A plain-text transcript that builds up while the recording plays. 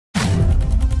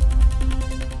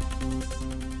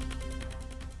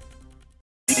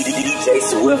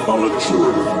Swift on the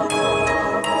Joyrd.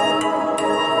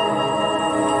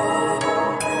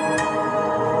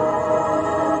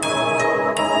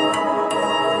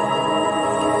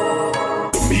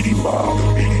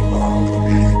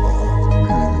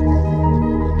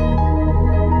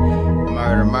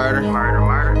 Murder,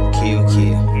 kill.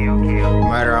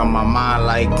 Murder on my mind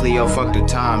like Cleo, fuck the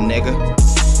time, nigga.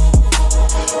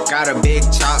 Got a big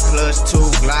chop plus 2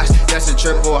 glocks, that's a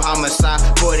triple homicide.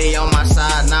 40 on my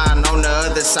side, 9 on the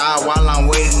other side while I'm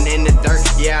waiting in the dirt.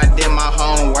 Yeah, I did my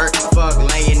homework, fuck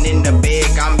laying in the bed,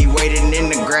 got me waiting in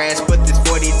the grass. Put this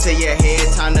 40 to your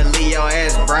head, time to leave your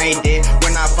ass brain dead.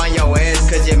 When I find your ass,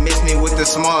 cause you miss me with the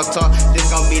small talk. This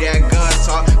gon' be that gun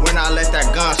talk, when I let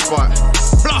that gun spark.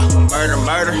 Murder,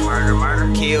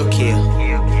 kill.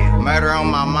 Murder on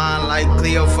my mind like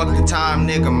Cleo, fuck the time,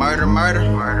 nigga. Murder,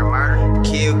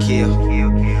 kill.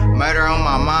 Murder on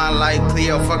my mind like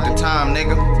Cleo, fuck the time,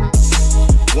 nigga.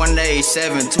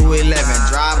 187, 211,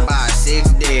 drive by, 6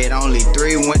 dead, only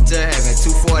 3 went to heaven.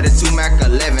 242 Mac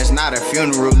 11s, not a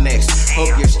funeral next.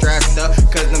 Hope you're strapped up,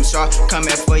 cause them sharks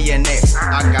coming for your next.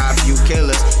 I got a few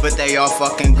killers, but they all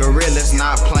fucking gorillas,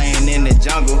 not playing in the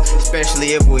jungle,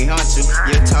 especially if we hunt you.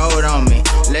 You told on me,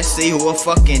 let's see who a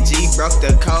fucking G broke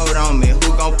the code on me.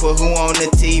 Who gon' put who on the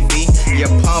TV?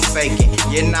 You're pump faking,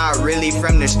 you're not really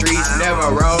from the streets. Never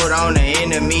rode on an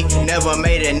enemy, never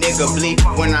made a nigga bleed.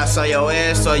 When I saw your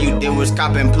ass, all you did was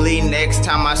cop and plea. Next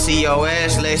time I see your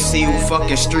ass, let's see who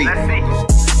fucking street.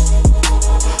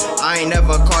 I ain't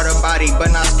never caught a body,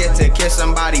 but not scared to kiss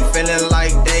somebody. Feeling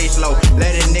like days low.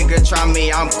 Let a nigga try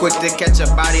me, I'm quick to catch a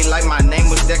body. Like my name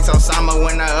was Dex Osama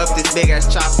when I up this big ass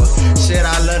chopper. Shit,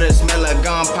 I love the smell of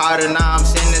gunpowder. Now I'm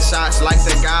sending shots like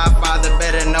the Godfather,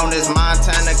 better known as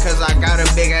Montana, cause I got a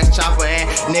big ass chopper and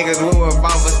niggas with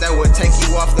revolvers that would take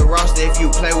you off the roster if you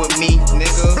play with me,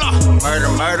 nigga. Murder,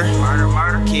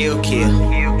 kill.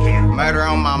 Murder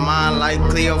on my mind like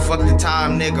Cleo, fuck the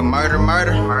time, nigga. Murder,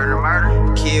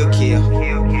 kill.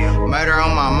 Murder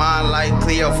on my mind like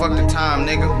Cleo, fuck the time,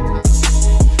 nigga.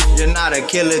 You're not a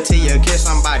killer till you kill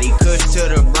somebody. Kush to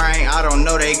the brain, I don't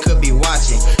know, they could be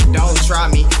watching. Don't try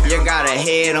me, you got a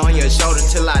head on your shoulder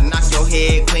till I knock your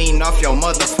head clean off your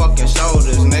motherfucking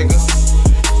shoulders, nigga.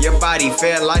 Your body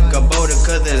felt like a boulder,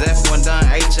 cause this F1 done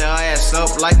ate your ass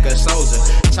up like a soldier.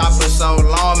 Chopper so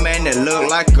long, man, it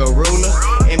look like a ruler.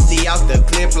 Empty out the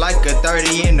clip like a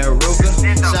 30 in the Ruger.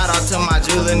 Shout out to my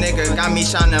jeweler, nigga, got me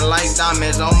shining like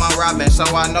diamonds on my Robin, so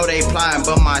I know they plotting,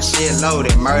 but my shit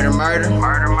loaded. Murder,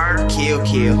 kill.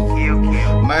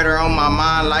 Murder on my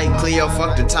mind like Cleo,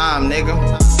 fuck the time, nigga.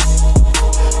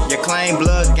 You claim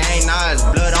blood gang, now it's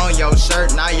blood on your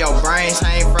shirt. Now your brains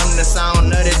hang from the sound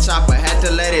of the chopper. Had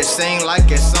to let it sing like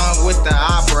it sung with the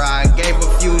opera. I gave a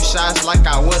few shots like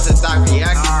I was a doctor. Yeah,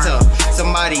 I can tell.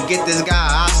 Somebody get this guy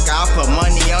Oscar. I put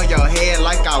money on your head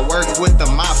like I work with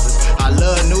the mobsters. I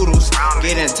love noodles,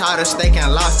 getting tired of steak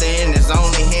and lobster in his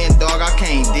only hand, dog. I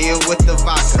can't deal with the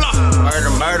vodka. Murder,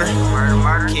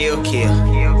 kill.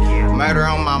 Murder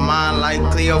on my mind like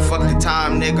Cleo, fuck the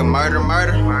time, nigga. Murder,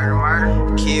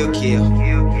 kill.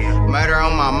 Murder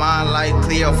on my mind like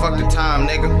Cleo, fuck the time,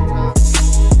 nigga.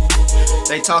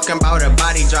 They talking about a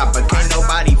body drop, but can't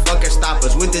nobody fucking stop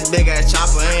us with this big ass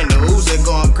chopper and the Uzi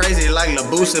going crazy like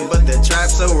Labusa. But the trap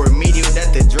so remedial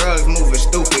that the drugs moving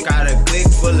stupid. Got a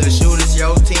clique full of shooters,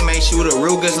 yo teammate shoot a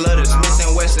Rugers. Love the Smith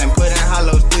 & Wesson, putting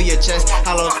hollows through your chest,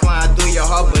 hollows flying through your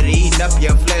heart, but eating up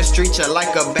your flesh. Treat you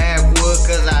like a bad wood,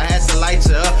 cause I had to light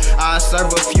you up. I serve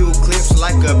a few clips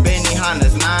like a Benny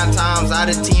Hannes. 9 times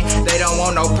out of 10, they don't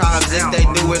want no problems. If they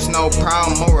do, it's no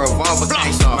problem. More revolver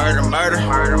case. Murder,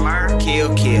 kill.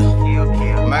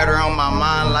 Murder on my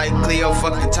mind like Cleo,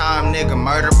 fuck the time, nigga.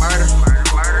 Murder,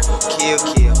 kill.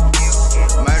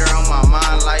 Murder on my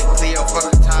mind like Cleo,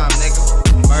 fuck the time, nigga.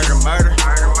 Murder,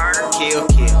 kill.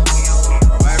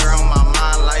 Murder on my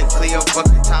mind like Cleo, fuck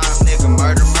the time.